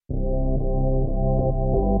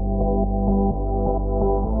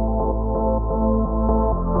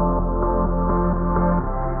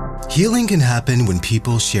Healing can happen when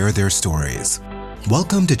people share their stories.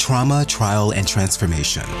 Welcome to Trauma, Trial, and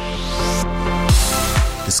Transformation.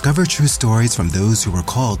 Discover true stories from those who were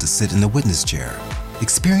called to sit in the witness chair.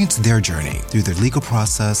 Experience their journey through the legal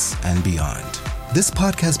process and beyond. This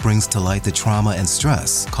podcast brings to light the trauma and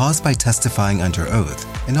stress caused by testifying under oath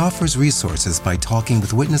and offers resources by talking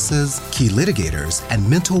with witnesses, key litigators, and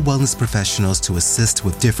mental wellness professionals to assist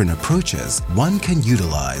with different approaches one can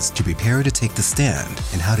utilize to prepare to take the stand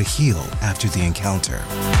and how to heal after the encounter.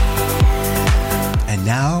 And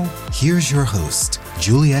now, here's your host,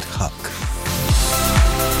 Juliet Huck.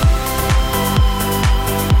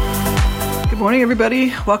 Good morning,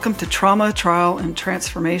 everybody. Welcome to Trauma, Trial, and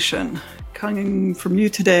Transformation. Coming from you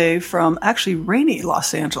today from actually rainy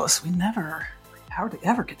Los Angeles. We hardly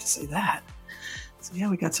ever get to say that. So yeah,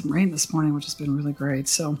 we got some rain this morning, which has been really great.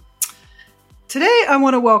 So today I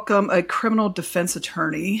want to welcome a criminal defense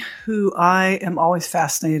attorney who I am always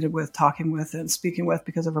fascinated with talking with and speaking with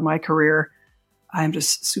because over my career, I am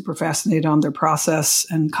just super fascinated on their process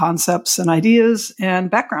and concepts and ideas and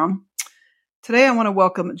background. Today I want to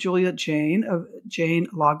welcome Julia Jayne of Jayne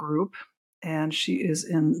Law Group. And she is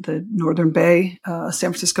in the Northern Bay, San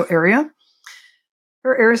Francisco area.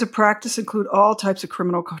 Her areas of practice include all types of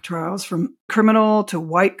criminal trials, from criminal to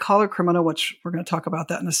white-collar criminal, which we're going to talk about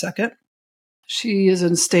that in a second. She is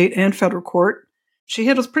in state and federal court. She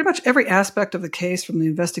handles pretty much every aspect of the case from the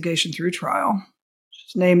investigation through trial.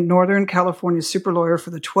 She's named Northern California Super Lawyer for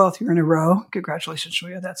the 12th year in a row. Congratulations,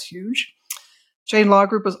 Julia. That's huge. Jayne Law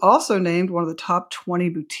Group was also named one of the top 20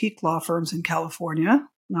 boutique law firms in California.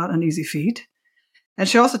 Not an easy feat. And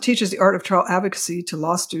she also teaches the art of trial advocacy to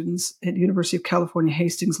law students at University of California,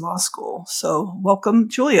 Hastings Law School. So welcome,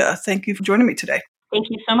 Julia. Thank you for joining me today. Thank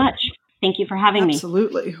you so much. Thank you for having me.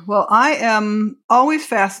 Absolutely. Well, I am always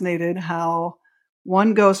fascinated how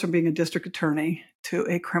one goes from being a district attorney to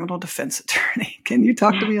a criminal defense attorney. Can you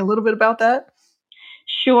talk to me a little bit about that?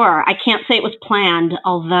 Sure. I can't say it was planned,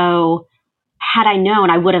 although had I known,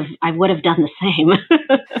 I would have done the same.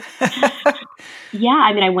 Yeah,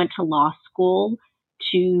 I went to law school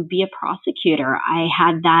to be a prosecutor. I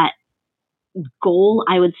had that goal,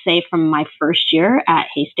 I would say, from my first year at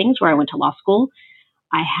Hastings, where I went to law school.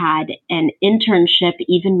 I had an internship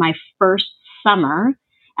even my first summer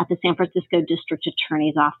at the San Francisco District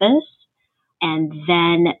Attorney's Office. And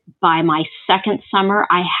then by my second summer,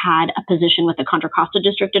 I had a position with the Contra Costa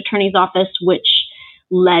District Attorney's Office, which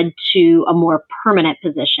led to a more permanent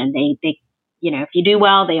position. They if you do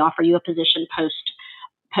well, they offer you a position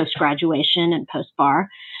post graduation and post bar.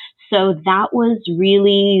 So that was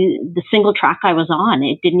really the single track I was on.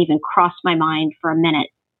 It didn't even cross my mind for a minute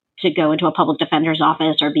to go into a public defender's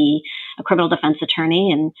office or be a criminal defense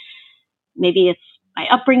attorney. And maybe it's my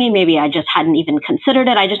upbringing. Maybe I just hadn't even considered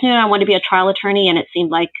it. I just knew I wanted to be a trial attorney, and it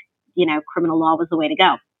seemed like, criminal law was the way to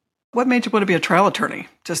go. What made you want to be a trial attorney,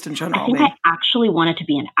 just in general? I think I actually wanted to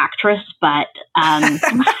be an actress, but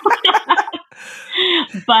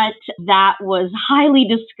but that was highly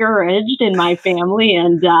discouraged in my family,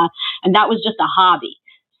 and that was just a hobby.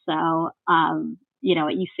 So, at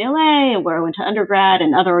UCLA, where I went to undergrad,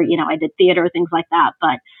 and other, I did theater, things like that.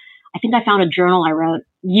 But I think I found a journal I wrote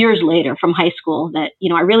years later from high school that,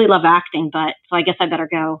 I really love acting, but so I guess I better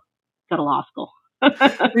go to law school.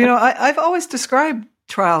 I've always described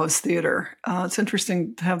trial as theater. It's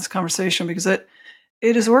interesting to have this conversation because it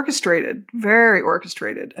is orchestrated, very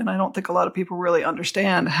orchestrated. And I don't think a lot of people really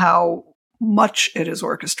understand how much it is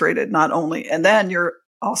orchestrated, not only. And then you're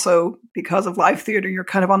also, because of live theater, you're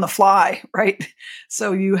kind of on the fly, right?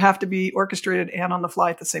 So you have to be orchestrated and on the fly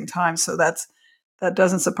at the same time. So that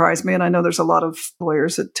doesn't surprise me. And I know there's a lot of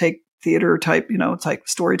lawyers that take theater type, type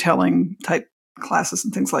storytelling type classes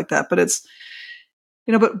and things like that. But it's,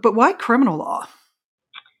 but why criminal law?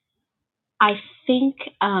 I think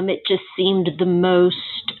it just seemed the most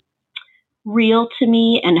real to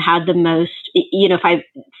me and had the most,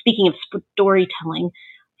 speaking of storytelling,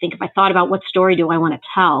 I think if I thought about what story do I want to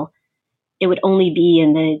tell, it would only be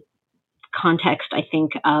in the context, I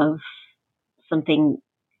think, of something,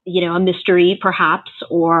 a mystery perhaps,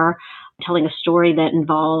 or telling a story that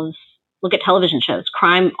involves, look at television shows.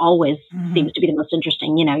 Crime always seems to be the most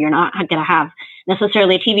interesting. You're not going to have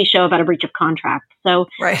necessarily a TV show about a breach of contract. So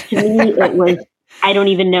right. To me, it was, I don't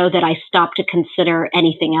even know that I stopped to consider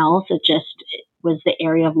anything else. It was the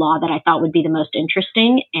area of law that I thought would be the most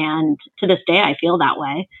interesting. And to this day, I feel that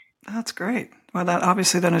way. That's great. Well, that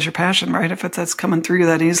obviously then is your passion, right? If that's coming through you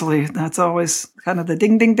that easily, that's always kind of the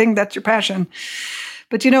ding, ding, ding, that's your passion.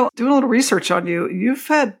 But, doing a little research on you, you've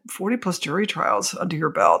had 40 plus jury trials under your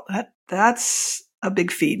belt. That's a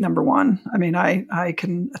big feat, number one. I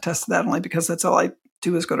can attest to that only because that's all I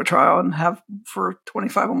do is go to trial and have for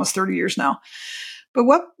 25, almost 30 years now. But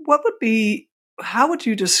how would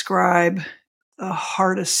you describe the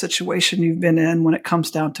hardest situation you've been in when it comes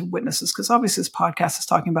down to witnesses? Because obviously this podcast is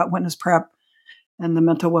talking about witness prep and the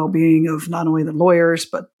mental well-being of not only the lawyers,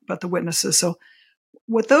 but the witnesses. So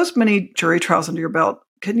with those many jury trials under your belt,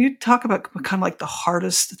 can you talk about kind of like the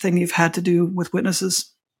hardest thing you've had to do with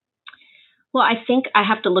witnesses? Well, I think I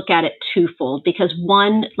have to look at it twofold because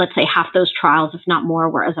one, let's say half those trials, if not more,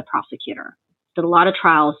 were as a prosecutor. Did a lot of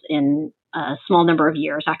trials in a small number of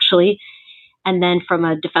years, actually. And then from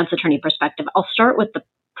a defense attorney perspective, I'll start with the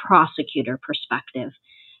prosecutor perspective.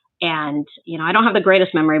 And, I don't have the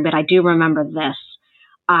greatest memory, but I do remember this.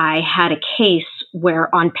 I had a case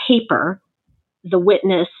where on paper, the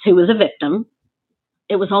witness who was a victim,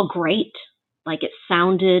 it was all great. Like it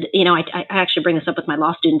sounded, I actually bring this up with my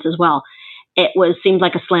law students as well. Seemed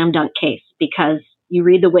like a slam dunk case because you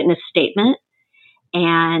read the witness statement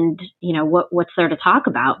and, what's there to talk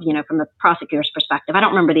about, from the prosecutor's perspective. I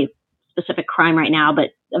don't remember the specific crime right now, but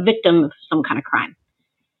a victim of some kind of crime.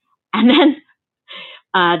 And then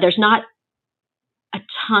there's not a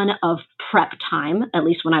ton of prep time, at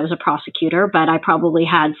least when I was a prosecutor, but I probably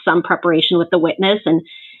had some preparation with the witness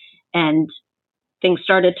and things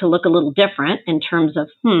started to look a little different in terms of,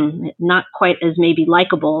 not quite as maybe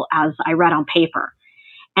likable as I read on paper.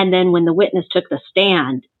 And then when the witness took the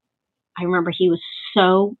stand, I remember he was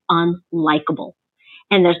so unlikable.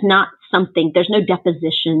 And there's no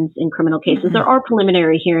depositions in criminal cases. Mm-hmm. There are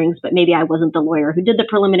preliminary hearings, but maybe I wasn't the lawyer who did the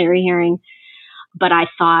preliminary hearing. But I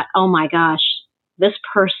thought, oh my gosh, this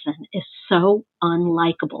person is so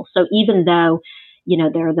unlikable. So even though,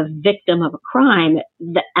 they're the victim of a crime,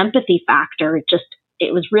 the empathy factor,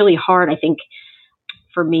 it was really hard, I think,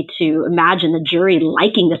 for me to imagine the jury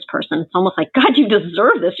liking this person. It's almost like, God, you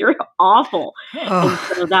deserve this. You're awful. Oh.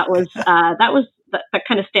 And so that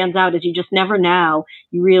kind of stands out as you just never know.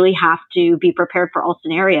 You really have to be prepared for all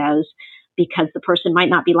scenarios because the person might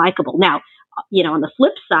not be likable. Now, on the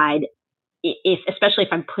flip side, especially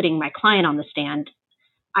if I'm putting my client on the stand,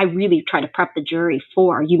 I really try to prep the jury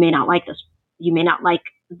for, you may not like this. You may not like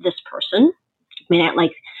this person. You may not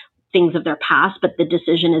like things of their past, but the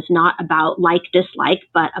decision is not about like, dislike,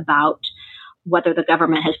 but about whether the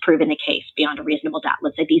government has proven the case beyond a reasonable doubt.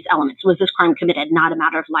 Let's say these elements. Was this crime committed? Not a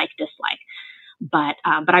matter of like, dislike. But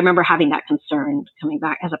I remember having that concern coming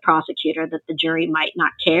back as a prosecutor that the jury might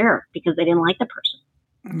not care because they didn't like the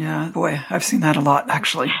person. Yeah, boy, I've seen that a lot,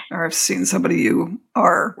 actually. Or I've seen somebody you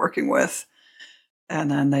are working with,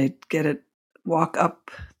 and then they walk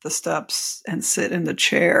up the steps and sit in the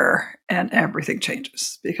chair, and everything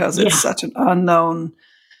changes because it's such an unknown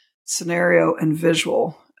scenario and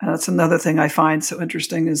visual. And that's another thing I find so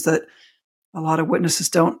interesting is that a lot of witnesses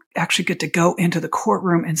don't actually get to go into the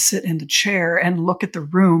courtroom and sit in the chair and look at the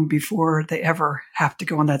room before they ever have to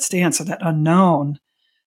go on that stand. So that unknown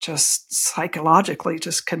just psychologically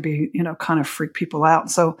just can be, kind of freak people out.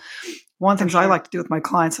 So one of the things I like to do with my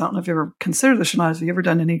clients, I don't know if you ever considered this or not, have you ever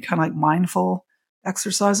done any kind of like mindful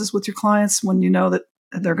exercises with your clients when you know that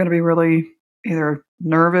they're going to be really either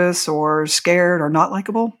nervous or scared or not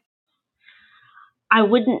likable? I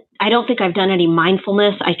don't think I've done any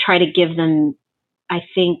mindfulness. I try to give them, I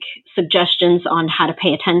think, suggestions on how to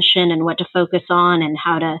pay attention and what to focus on and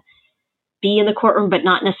how to be in the courtroom, but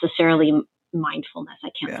not necessarily mindfulness. I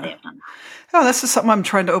can't say I've done that. Oh, that's just something I'm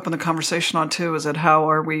trying to open the conversation on too, is that how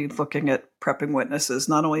are we looking at prepping witnesses,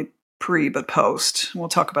 not only pre, but post? We'll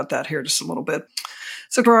talk about that here just a little bit.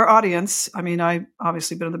 So for our audience, I've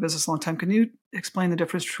obviously been in the business a long time. Can you explain the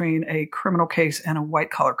difference between a criminal case and a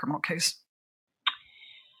white-collar criminal case?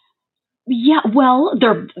 Yeah, well,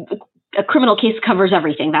 a criminal case covers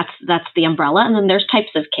everything. That's the umbrella. And then there's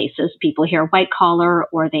types of cases. People hear white-collar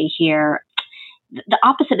or they hear the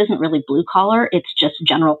opposite isn't really blue collar. It's just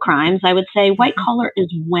general crimes, I would say. White collar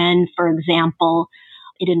is when, for example,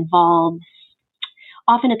 it involves,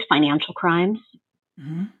 often it's financial crimes,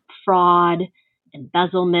 fraud,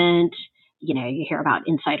 embezzlement, you hear about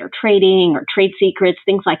insider trading or trade secrets,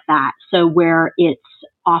 things like that. So where it's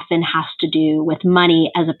often has to do with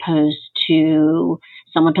money as opposed to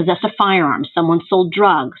someone possessed a firearm, someone sold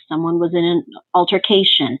drugs, someone was in an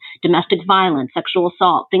altercation, domestic violence, sexual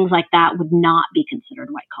assault, things like that would not be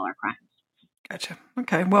considered white-collar crimes. Gotcha.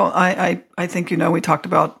 Okay. Well, I think, we talked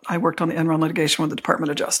about, I worked on the Enron litigation with the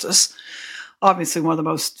Department of Justice. Obviously, one of the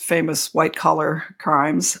most famous white-collar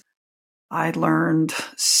crimes. I learned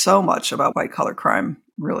so much about white-collar crime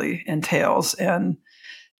really entails and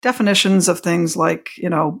definitions of things like,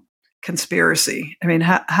 conspiracy.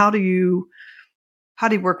 How do you how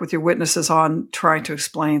do you work with your witnesses on trying to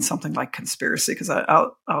explain something like conspiracy? Because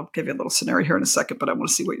I'll give you a little scenario here in a second, but I want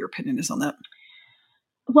to see what your opinion is on that.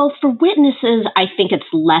 Well, for witnesses, I think it's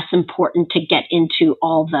less important to get into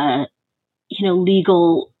all the,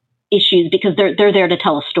 legal issues because they're there to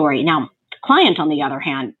tell a story. Now, the client, on the other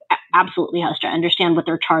hand, absolutely has to understand what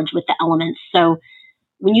they're charged with, the elements. So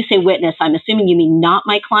when you say witness, I'm assuming you mean not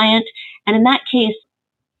my client. And in that case,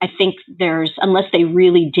 I think unless they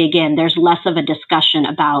really dig in, there's less of a discussion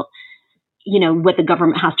about, what the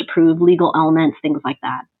government has to prove, legal elements, things like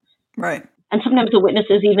that. Right. And sometimes the witness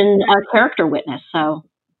is even a character witness. So.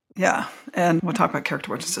 Yeah. And we'll talk about character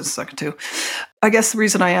witnesses in a second too. I guess the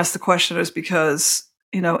reason I asked the question is because,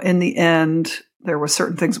 in the end, there were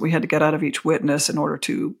certain things we had to get out of each witness in order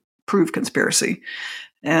to prove conspiracy.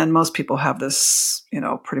 And most people have this,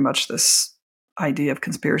 pretty much this idea of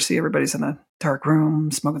conspiracy. Everybody's in a dark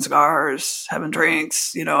room, smoking cigars, having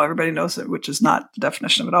drinks, everybody knows it, which is not the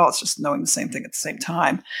definition of it all. It's just knowing the same thing at the same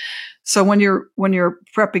time. So when you're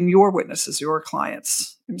prepping your witnesses, your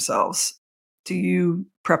clients themselves, do you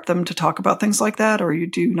prep them to talk about things like that, or you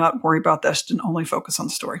do not worry about this and only focus on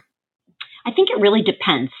the story? I think it really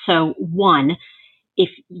depends. So one,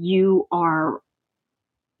 if you are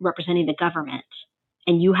representing the government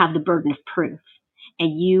and you have the burden of proof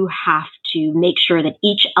and you have to make sure that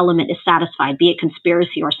each element is satisfied, be it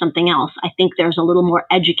conspiracy or something else, I think there's a little more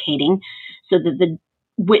educating so that the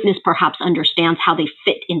witness perhaps understands how they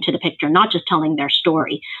fit into the picture, not just telling their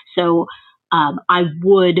story. So I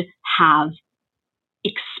would have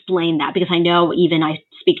explained that because I know even I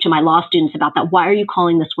speak to my law students about that. Why are you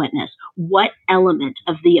calling this witness? What element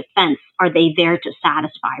of the offense are they there to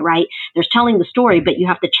satisfy, right? There's telling the story, but you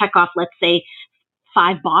have to check off, let's say,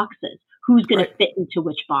 5 boxes. Who's going to fit into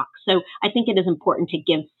which box? So I think it is important to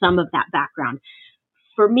give some of that background.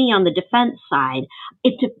 For me, on the defense side,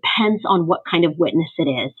 it depends on what kind of witness it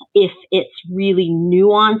is. If it's really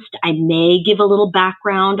nuanced, I may give a little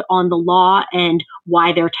background on the law and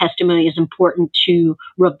why their testimony is important to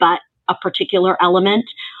rebut a particular element.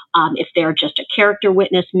 If they're just a character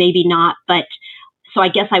witness, maybe not. But so I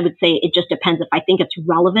guess I would say it just depends. If I think it's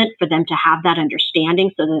relevant for them to have that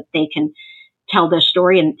understanding so that they can tell their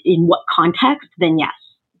story and in what context, then yes.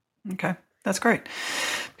 Okay. That's great.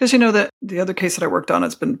 Because that the other case that I worked on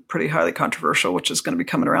has been pretty highly controversial, which is going to be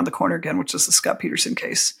coming around the corner again, which is the Scott Peterson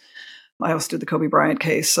case. I also did the Kobe Bryant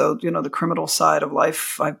case. So, the criminal side of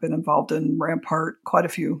life, I've been involved in Rampart, quite a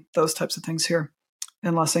few, those types of things here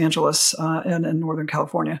in Los Angeles and in Northern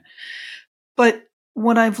California. But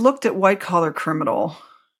when I've looked at white collar criminal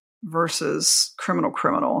versus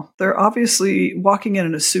criminal, they're obviously walking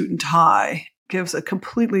in a suit and tie gives a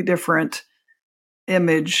completely different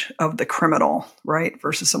image of the criminal, right?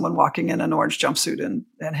 Versus someone walking in an orange jumpsuit and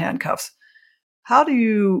handcuffs. How do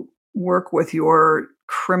you work with your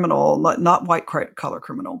criminal, not white collar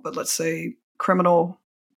criminal, but let's say criminal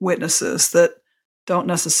witnesses that don't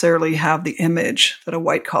necessarily have the image that a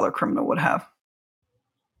white collar criminal would have?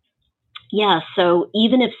 Yeah. So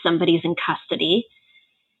even if somebody's in custody,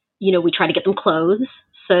 we try to get them clothes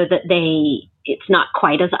so that it's not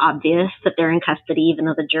quite as obvious that they're in custody, even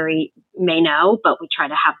though the jury may know, but we try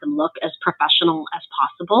to have them look as professional as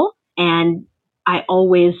possible. And I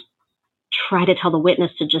always try to tell the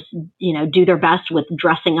witness to just, do their best with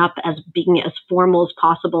dressing up as being as formal as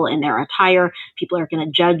possible in their attire. People are going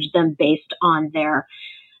to judge them based on their,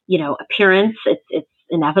 appearance. It's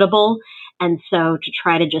inevitable. And so to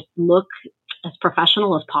try to just look as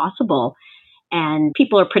professional as possible. And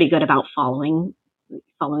people are pretty good about following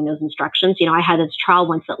those instructions. I had this trial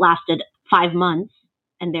once that lasted 5 months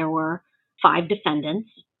and there were 5 defendants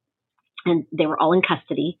and they were all in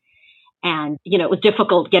custody. And, it was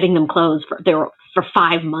difficult getting them clothes for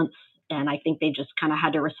 5 months. And I think they just kind of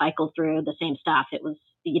had to recycle through the same stuff. It was,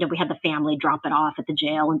 we had the family drop it off at the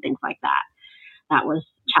jail and things like that. That was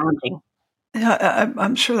challenging. Yeah,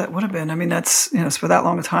 I'm sure that would have been. I mean, that's, for that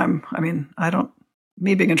long a time. I mean,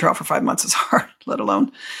 me being in trial for 5 months is hard, let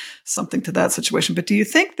alone something to that situation. But do you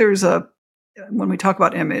think when we talk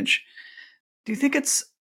about image, do you think it's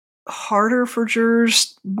harder for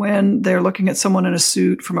jurors when they're looking at someone in a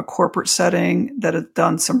suit from a corporate setting that have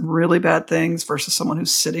done some really bad things versus someone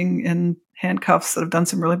who's sitting in handcuffs that have done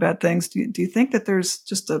some really bad things? Do you think that there's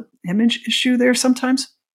just an image issue there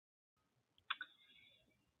sometimes?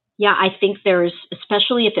 Yeah, I think there's,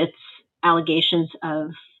 especially if it's allegations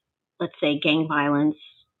of, let's say, gang violence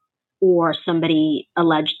or somebody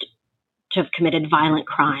alleged to have committed violent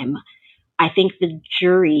crime, I think the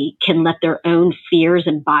jury can let their own fears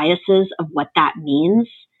and biases of what that means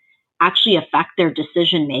actually affect their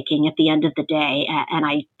decision making at the end of the day. And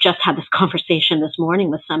I just had this conversation this morning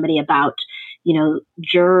with somebody about,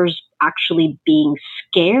 jurors actually being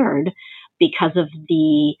scared because of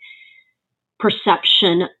the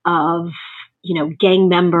perception of, gang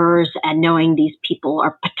members and knowing these people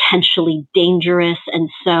are potentially dangerous. And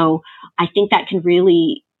so I think that can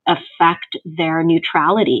really affect their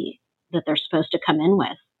neutrality that they're supposed to come in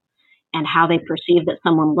with and how they perceive that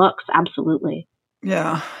someone looks. Absolutely.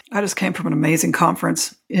 Yeah. I just came from an amazing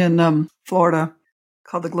conference in Florida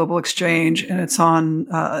called the Global Exchange, and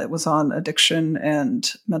it was on addiction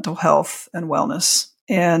and mental health and wellness.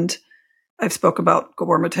 And I've spoke about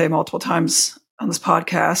Gabor Mate multiple times on this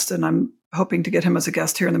podcast, and I'm hoping to get him as a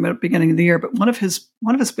guest here in the beginning of the year. But one of his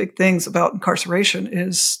big things about incarceration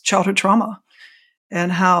is childhood trauma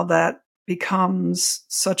and how that becomes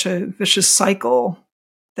such a vicious cycle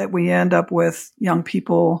that we end up with young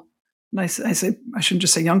people. And I shouldn't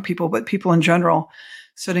just say young people, but people in general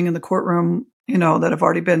sitting in the courtroom, that have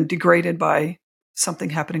already been degraded by something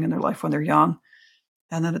happening in their life when they're young.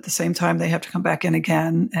 And then at the same time, they have to come back in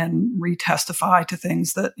again and retestify to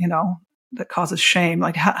things that, that causes shame.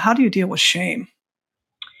 Like, how do you deal with shame?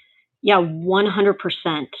 Yeah,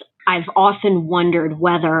 100%. I've often wondered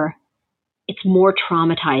whether it's more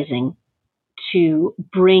traumatizing to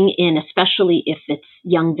bring in, especially if it's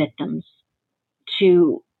young victims,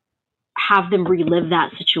 to have them relive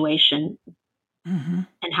that situation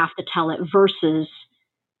and have to tell it versus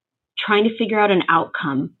trying to figure out an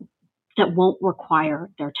outcome that won't require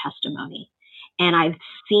their testimony. And I've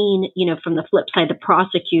seen, from the flip side, the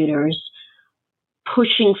prosecutors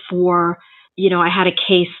pushing for, I had a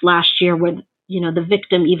case last year where, the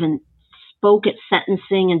victim even spoke at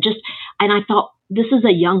sentencing and I thought, this is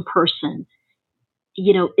a young person.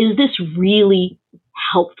 Is this really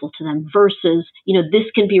helpful to them versus, this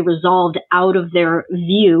can be resolved out of their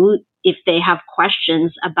view if they have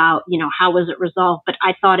questions about, how was it resolved? But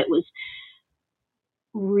I thought it was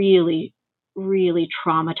really, really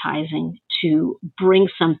traumatizing to bring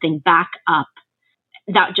something back up.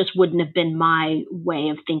 That just wouldn't have been my way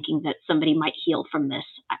of thinking that somebody might heal from this.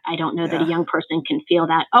 I don't know that a young person can feel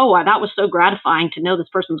that, that was so gratifying to know this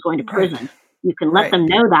person's going to prison. Right. You can let them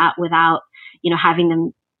know that without, having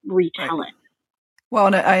them retell it. Well,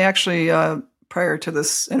 and I actually, prior to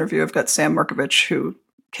this interview, I've got Sam Markovich, who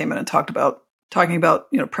came in and talking about,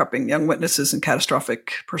 prepping young witnesses in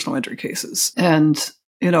catastrophic personal injury cases. And,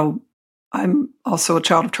 I'm also a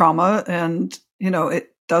child of trauma, and,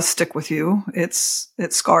 it does stick with you. It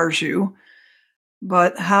scars you.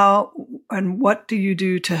 But how and what do you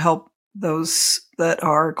do to help those that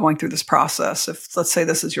are going through this process? If, let's say,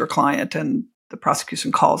 this is your client and the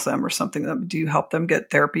prosecution calls them or something, do you help them get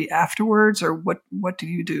therapy afterwards, or what do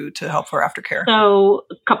you do to help for aftercare? So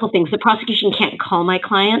a couple of things. The prosecution can't call my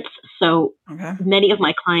clients. So many of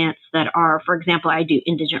my clients that are, for example, I do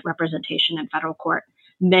indigent representation in federal court.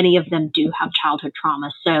 Many of them do have childhood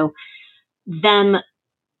trauma. So them,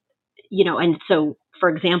 and so, for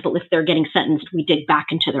example, if they're getting sentenced, we dig back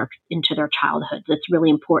into their childhoods. It's really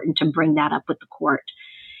important to bring that up with the court.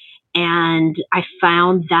 And I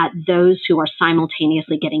found that those who are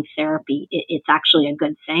simultaneously getting therapy, it's actually a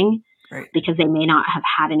good thing because they may not have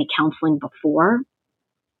had any counseling before.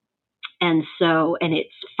 And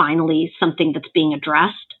it's finally something that's being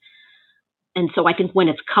addressed. And so I think when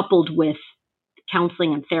it's coupled with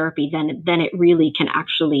counseling and therapy, then it really can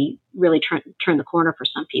actually really turn the corner for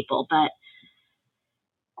some people. But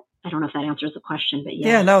I don't know if that answers the question, but yeah.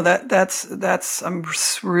 Yeah, no, that's I'm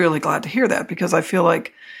really glad to hear that, because I feel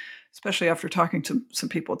like, especially after talking to some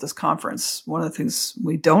people at this conference, one of the things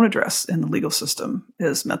we don't address in the legal system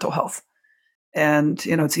is mental health. And,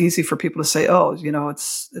 it's easy for people to say,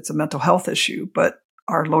 it's a mental health issue, but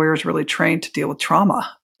are lawyers really trained to deal with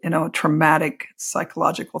trauma, traumatic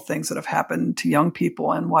psychological things that have happened to young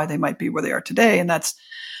people and why they might be where they are today? And that's,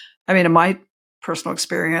 in my personal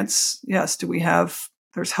experience, yes,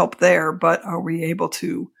 there's help there, but are we able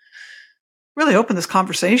to really open this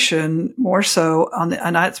conversation more so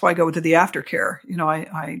and that's why I go to the aftercare.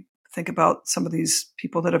 I think about some of these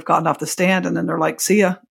people that have gotten off the stand and then they're like, see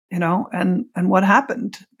ya, and what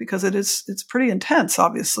happened, because it's pretty intense,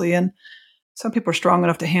 obviously. And some people are strong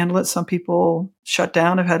enough to handle it. Some people shut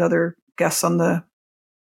down. I've had other guests on the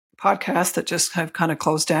podcast that just have kind of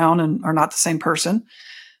closed down and are not the same person.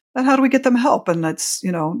 And how do we get them help? And that's,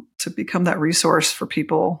 to become that resource for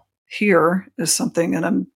people here is something. And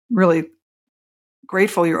I'm really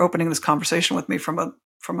grateful you're opening this conversation with me from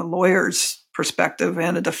a lawyer's perspective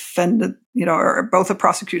and a defendant, or both a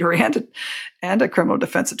prosecutor and a criminal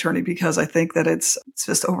defense attorney, because I think that it's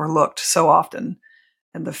just overlooked so often,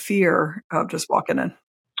 and the fear of just walking in.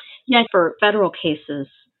 Yeah, for federal cases,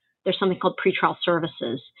 there's something called pretrial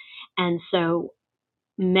services. And so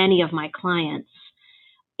many of my clients,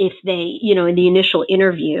 if they, in the initial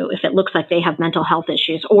interview, if it looks like they have mental health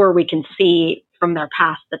issues, or we can see from their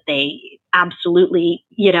past that they absolutely,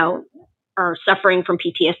 are suffering from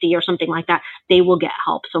PTSD or something like that, they will get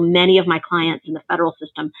help. So many of my clients in the federal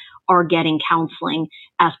system are getting counseling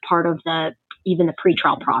as part of even the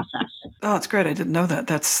pretrial process. Oh, that's great. I didn't know that.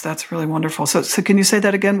 That's really wonderful. So can you say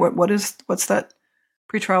that again? What's that?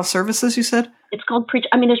 Pretrial services, you said? It's called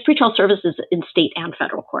there's pretrial services in state and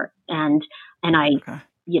federal court, and I, okay.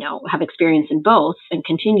 Have experience in both and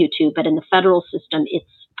continue to. But in the federal system, it's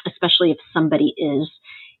especially if somebody is,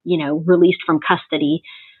 released from custody,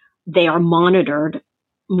 they are monitored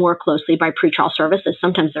more closely by pretrial services.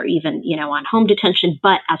 Sometimes they're even, on home detention.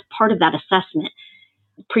 But as part of that assessment,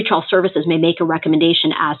 pretrial services may make a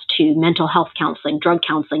recommendation as to mental health counseling, drug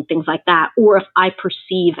counseling, things like that. Or if I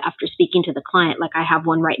perceive after speaking to the client, like I have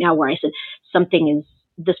one right now where I said,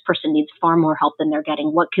 this person needs far more help than they're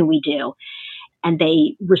getting. What can we do? And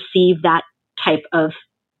they receive that type of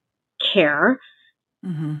care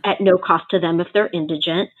at no cost to them if they're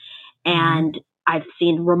indigent. And I've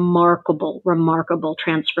seen remarkable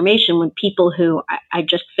transformation when people who I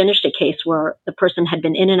just finished a case where the person had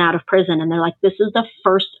been in and out of prison, and they're like, this is the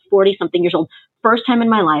first 40-something years old, first time in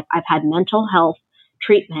my life I've had mental health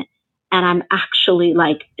treatment. And I'm actually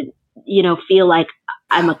feel like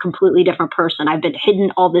I'm a completely different person. I've been hidden,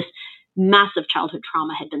 all this massive childhood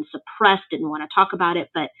trauma had been suppressed, didn't want to talk about it.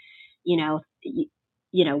 But,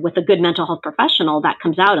 with a good mental health professional, that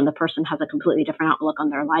comes out and the person has a completely different outlook on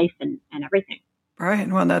their life and everything. Right.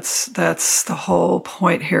 Well, that's the whole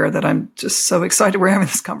point here, that I'm just so excited we're having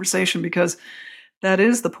this conversation, because that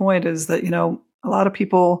is the point, is that, a lot of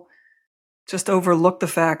people just overlook the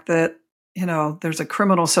fact that, there's a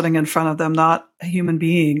criminal sitting in front of them, not a human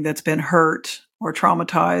being that's been hurt or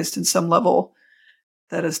traumatized in some level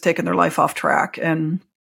that has taken their life off track. And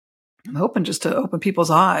I'm hoping just to open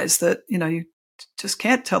people's eyes that, you just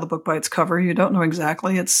can't tell the book by its cover. You don't know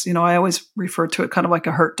exactly. It's, I always refer to it kind of like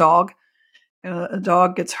a hurt dog. A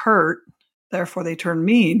dog gets hurt, therefore they turn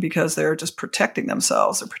mean because they're just protecting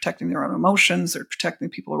themselves. They're protecting their own emotions. They're protecting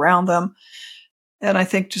people around them. And I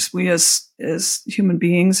think just we as human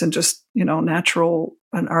beings, and just, our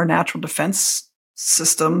natural defense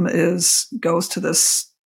system goes to this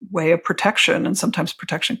way of protection. And sometimes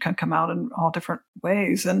protection can come out in all different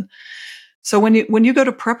ways. And so when you go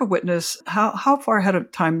to prep a witness, how far ahead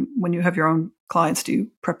of time, when you have your own clients, do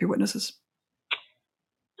you prep your witnesses?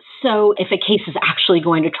 So if a case is actually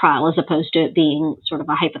going to trial, as opposed to it being sort of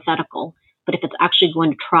a hypothetical, but if it's actually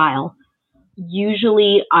going to trial,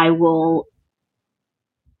 usually I will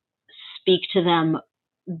speak to them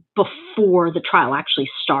before the trial actually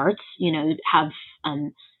starts, have,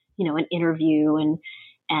 an interview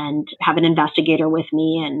and have an investigator with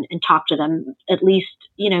me and talk to them at least,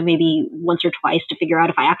 maybe once or twice to figure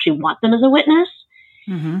out if I actually want them as a witness.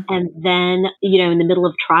 And then, in the middle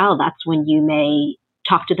of trial, that's when you may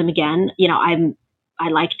talk to them again. I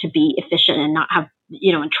like to be efficient and not have,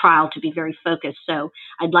 in trial to be very focused. So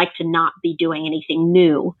I'd like to not be doing anything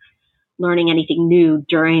new, learning anything new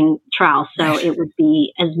during trial. So it would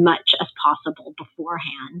be as much as possible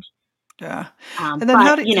beforehand. Yeah. And then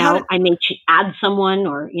I may add someone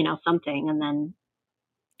or, something, and then.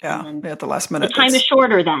 At the last minute. The time is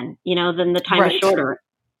shorter then, then the time is shorter.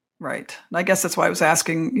 Right. And I guess that's why I was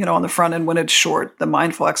asking, on the front end, when it's short, the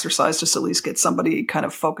mindful exercise, just at least get somebody kind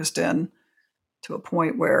of focused in to a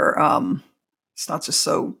point where it's not just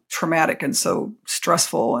so traumatic and so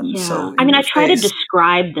stressful. And so, I try to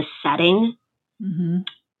describe the setting.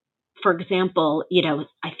 For example,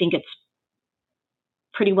 I think it's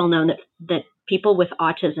pretty well known that people with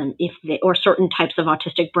autism, or certain types of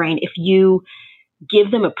autistic brain, if you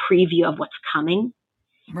give them a preview of what's coming,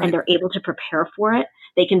 and they're able to prepare for it,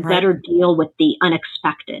 they can better deal with the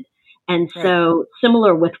unexpected. And so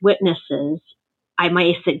similar with witnesses, I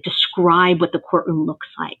might say, describe what the courtroom looks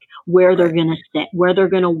like, where they're going to sit, where they're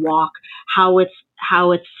going to walk, how it's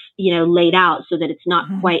laid out so that it's not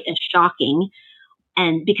quite as shocking.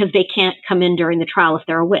 And because they can't come in during the trial if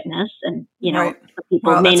they're a witness, and, some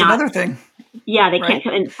people may not. Another thing. Yeah, they can't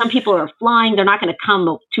come, and some people are flying. They're not going to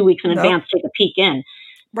come 2 weeks in advance, take a peek in.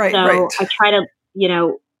 So I try to,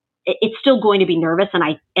 it's still going to be nervous, and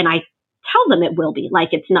I tell them it will be, like,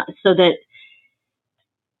 it's not, so that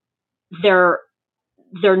their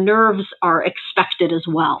nerves are expected as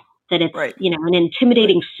well, that it's, an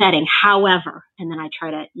intimidating setting. However, and then I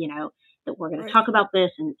try to, that we're going to talk about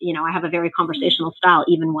this, and, I have a very conversational style,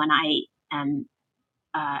 even when I am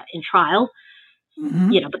in trial.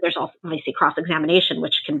 But there's also obviously cross-examination,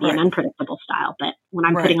 which can be an unpredictable style. But when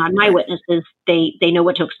I'm putting on my witnesses, they know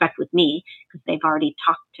what to expect with me because they've already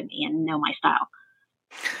talked to me and know my style.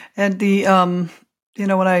 And the,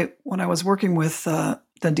 when I was working with the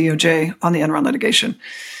DOJ on the Enron litigation,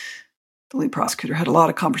 the lead prosecutor had a lot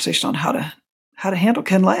of conversation on how to handle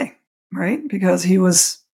Ken Lay, right? Because he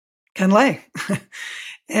was Ken Lay.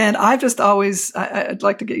 And I've just always, I'd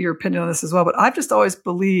like to get your opinion on this as well, but I've just always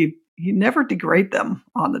believed you never degrade them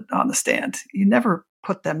on the stand. You never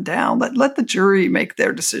put them down. Let the jury make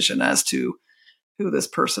their decision as to who this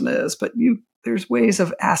person is. But there's ways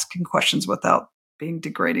of asking questions without being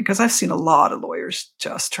degrading. Because I've seen a lot of lawyers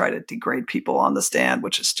just try to degrade people on the stand,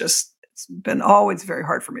 which is just, it's been always very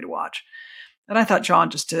hard for me to watch. And I thought John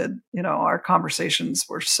just did, our conversations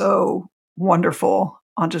were so wonderful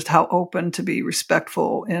on just how open to be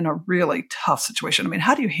respectful in a really tough situation. I mean,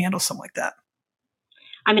 how do you handle something like that?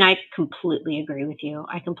 I mean, I completely agree with you.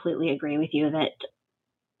 That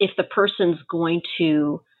if the person's going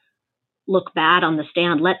to look bad on the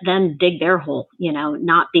stand, let them dig their hole,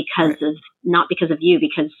 not because of you,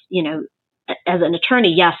 because, as an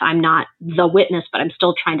attorney, yes, I'm not the witness, but I'm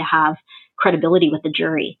still trying to have credibility with the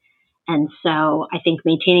jury. And so I think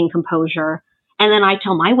maintaining composure. And then I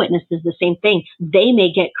tell my witnesses the same thing. They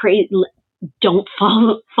may get crazy. Don't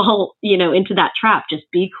fall, into that trap. Just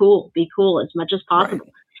be cool as much as possible.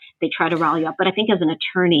 Right. They try to rally you up. But I think as an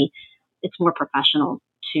attorney, it's more professional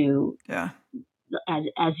to,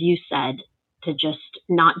 as you said, to just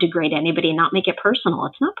not degrade anybody and not make it personal.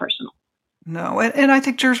 It's not personal. No. And I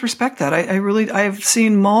think jurors respect that. I've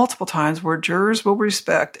seen multiple times where jurors will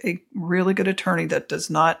respect a really good attorney that does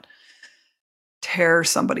not tear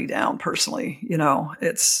somebody down personally.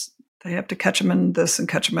 They have to catch them in this and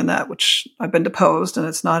catch them in that, which I've been deposed, and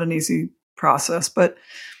it's not an easy process. But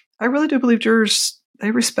I really do believe jurors, they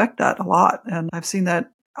respect that a lot. And I've seen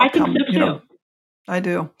that outcome. I think so too. I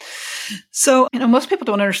do. So, most people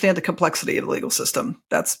don't understand the complexity of the legal system.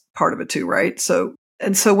 That's part of it too, right? So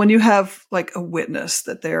when you have like a witness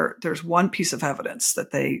that there's one piece of evidence that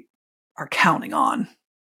they are counting on,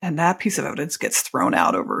 and that piece of evidence gets thrown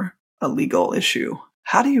out over a legal issue,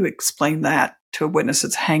 how do you explain that to a witness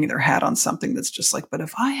that's hanging their hat on something that's just like, but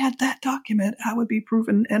if I had that document, I would be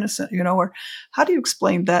proven innocent, or how do you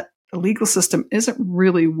explain that the legal system isn't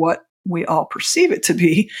really what we all perceive it to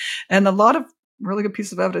be? And a lot of really good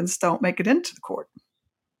pieces of evidence don't make it into the court.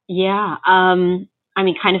 Yeah. I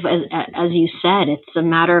mean, kind of as you said, it's a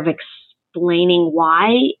matter of explaining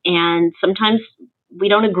why. And sometimes we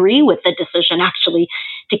don't agree with the decision actually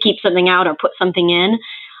to keep something out or put something in.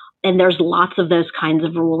 And there's lots of those kinds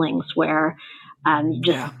of rulings where you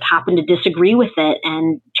just happen to disagree with it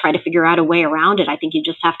and try to figure out a way around it. I think you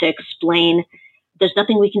just have to explain, there's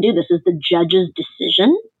nothing we can do. This is the judge's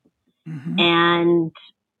decision. Mm-hmm. And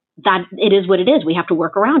that it is what it is. We have to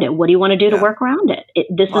work around it. What do you want to do to work around it?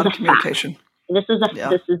 This is a fact. This is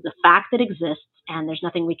a fact that exists, and there's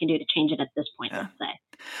nothing we can do to change it at this point, let's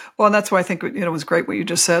say. Well, and that's why I think, it was great what you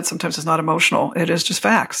just said. Sometimes it's not emotional. It is just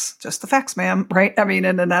facts. Just the facts, ma'am. Right? I mean,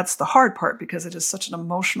 and then that's the hard part because it is such an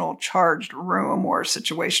emotional charged room or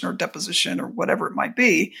situation or deposition or whatever it might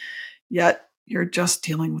be. Yet you're just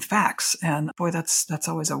dealing with facts. And boy, that's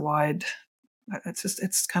always a wide,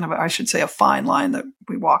 it's kind of, I should say, a fine line that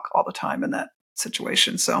we walk all the time in that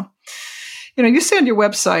situation. So, you say on your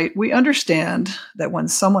website, we understand that when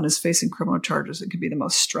someone is facing criminal charges, it can be the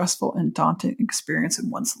most stressful and daunting experience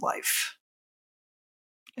in one's life.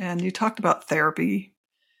 And you talked about therapy.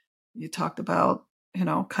 You talked about,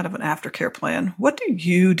 kind of an aftercare plan. What do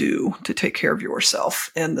you do to take care of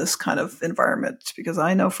yourself in this kind of environment? Because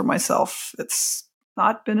I know for myself, it's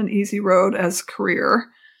not been an easy road as a career.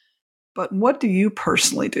 But what do you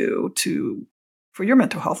personally do for your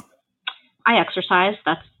mental health? I exercise.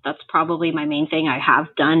 That's probably my main thing. I have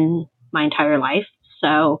done my entire life.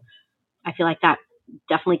 So I feel like that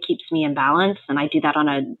definitely keeps me in balance. And I do that on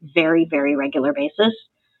a very, very regular basis.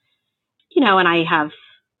 And I have,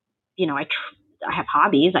 I have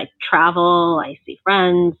hobbies. I travel, I see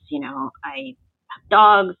friends, I have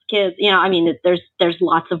dogs, kids, there's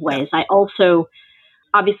lots of ways. I also,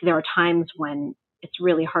 obviously there are times when it's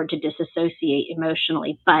really hard to disassociate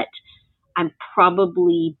emotionally, but I'm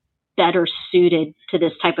probably better suited to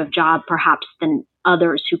this type of job perhaps than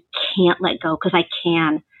others who can't let go, because I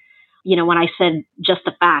can. When I said just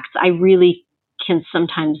the facts, I really can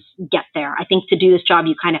sometimes get there. I think to do this job,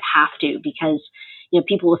 you kind of have to, because,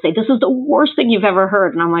 people will say, this is the worst thing you've ever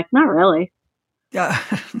heard. And I'm like, not really. Yeah.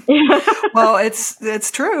 Well,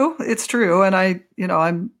 it's true. It's true. And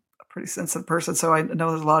I'm a pretty sensitive person. So I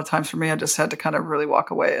know there's a lot of times for me, I just had to kind of really walk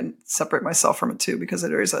away and separate myself from it too, because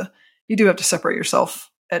there is you do have to separate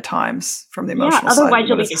yourself at times from the emotional side. Otherwise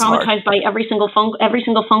you'll be traumatized by every single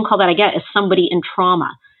phone call that I get is somebody in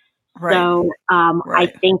trauma. Right. So I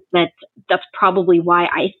think that's probably why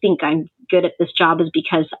I think I'm good at this job, is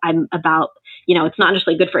because I'm about, it's not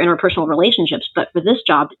necessarily good for interpersonal relationships, but for this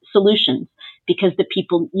job, solutions, because the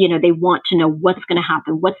people, they want to know what's going to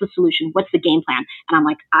happen, what's the solution, what's the game plan. And I'm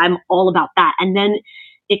like, I'm all about that. And then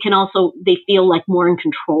it can also, they feel like more in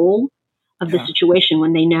control of the situation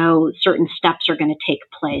when they know certain steps are going to take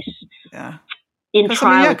place. Yeah. In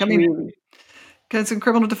trial, because in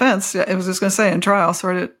criminal defense, I was just going to say in trial,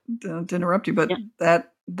 sorry to interrupt you, but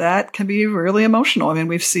that can be really emotional. I mean,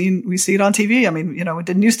 we see it on TV. I mean, we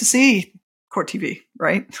didn't used to see court TV,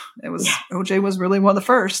 right? It was OJ was really one of the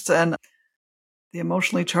first, and the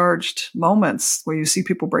emotionally charged moments where you see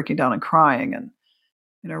people breaking down and crying, and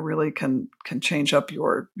really can change up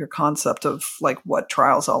your concept of like what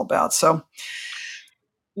trial's all about. So,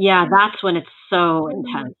 that's when it's so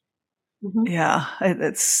intense. Mm-hmm. Yeah,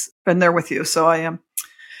 it's been there with you. So I am.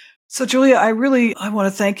 So Julia, I want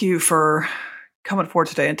to thank you for coming forward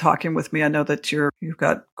today and talking with me. I know that you've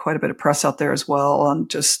got quite a bit of press out there as well on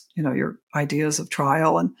just, your ideas of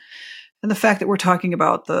trial and the fact that we're talking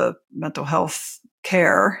about the mental health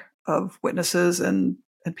care of witnesses and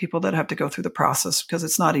people that have to go through the process, because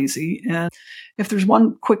it's not easy. And if there's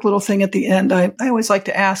one quick little thing at the end, I always like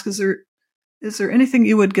to ask, is there anything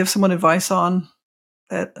you would give someone advice on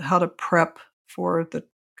how to prep for the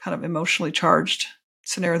kind of emotionally charged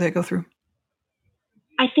scenario they go through?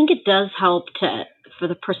 I think it does help for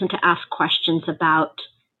the person to ask questions about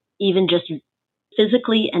even just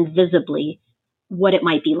physically and visibly what it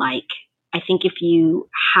might be like. I think if you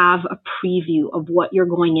have a preview of what you're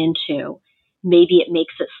going into, maybe it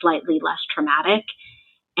makes it slightly less traumatic.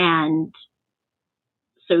 And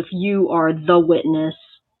so if you are the witness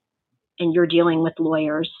and you're dealing with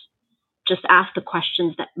lawyers, just ask the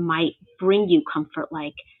questions that might bring you comfort,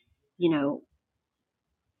 like,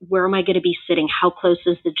 where am I going to be sitting? How close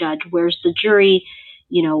is the judge? Where's the jury?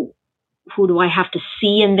 Who do I have to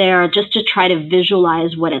see in there? Just to try to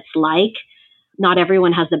visualize what it's like. Not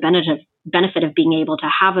everyone has the benefit of being able to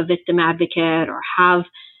have a victim advocate or have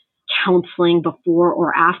counseling before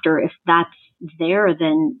or after. If that's there,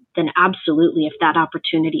 then absolutely, if that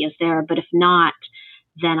opportunity is there. But if not,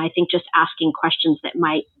 then I think just asking questions that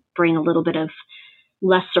might bring a little bit of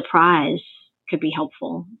less surprise could be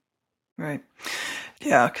helpful. Right.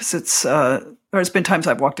 Yeah, because there's been times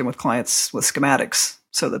I've walked in with clients with schematics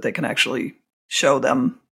so that they can actually show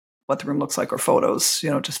them what the room looks like, or photos,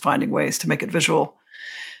 just finding ways to make it visual.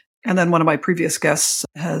 And then one of my previous guests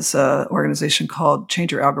has an organization called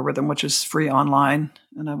Change Your Algorithm, which is free online.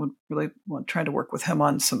 And I would really try to work with him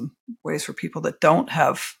on some ways for people that don't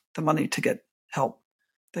have the money to get help,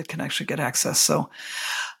 that can actually get access. So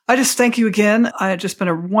I just thank you again. It's just been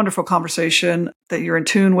a wonderful conversation, that you're in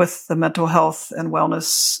tune with the mental health and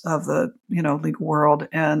wellness of the, legal world.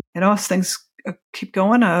 And, as things keep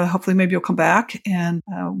going, hopefully maybe you'll come back. And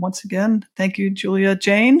once again, thank you, Julia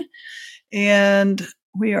Jayne. And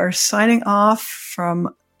we are signing off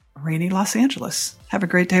from rainy Los Angeles. Have a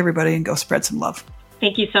great day, everybody, and go spread some love.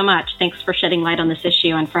 Thank you so much. Thanks for shedding light on this issue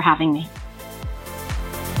and for having me.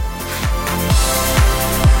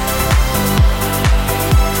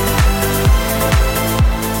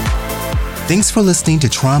 Thanks for listening to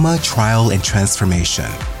Trauma, Trial, and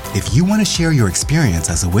Transformation. If you want to share your experience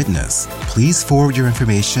as a witness, please forward your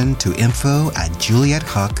information to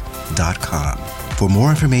info@juliethuck.com. For more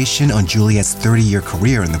information on Juliet's 30-year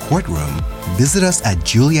career in the courtroom, visit us at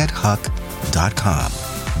juliethuck.com.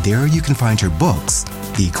 There you can find her books,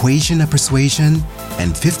 The Equation of Persuasion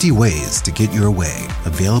and 50 Ways to Get Your Way,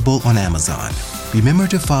 available on Amazon. Remember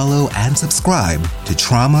to follow and subscribe to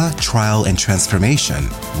Trauma, Trial, and Transformation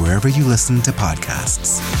wherever you listen to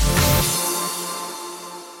podcasts.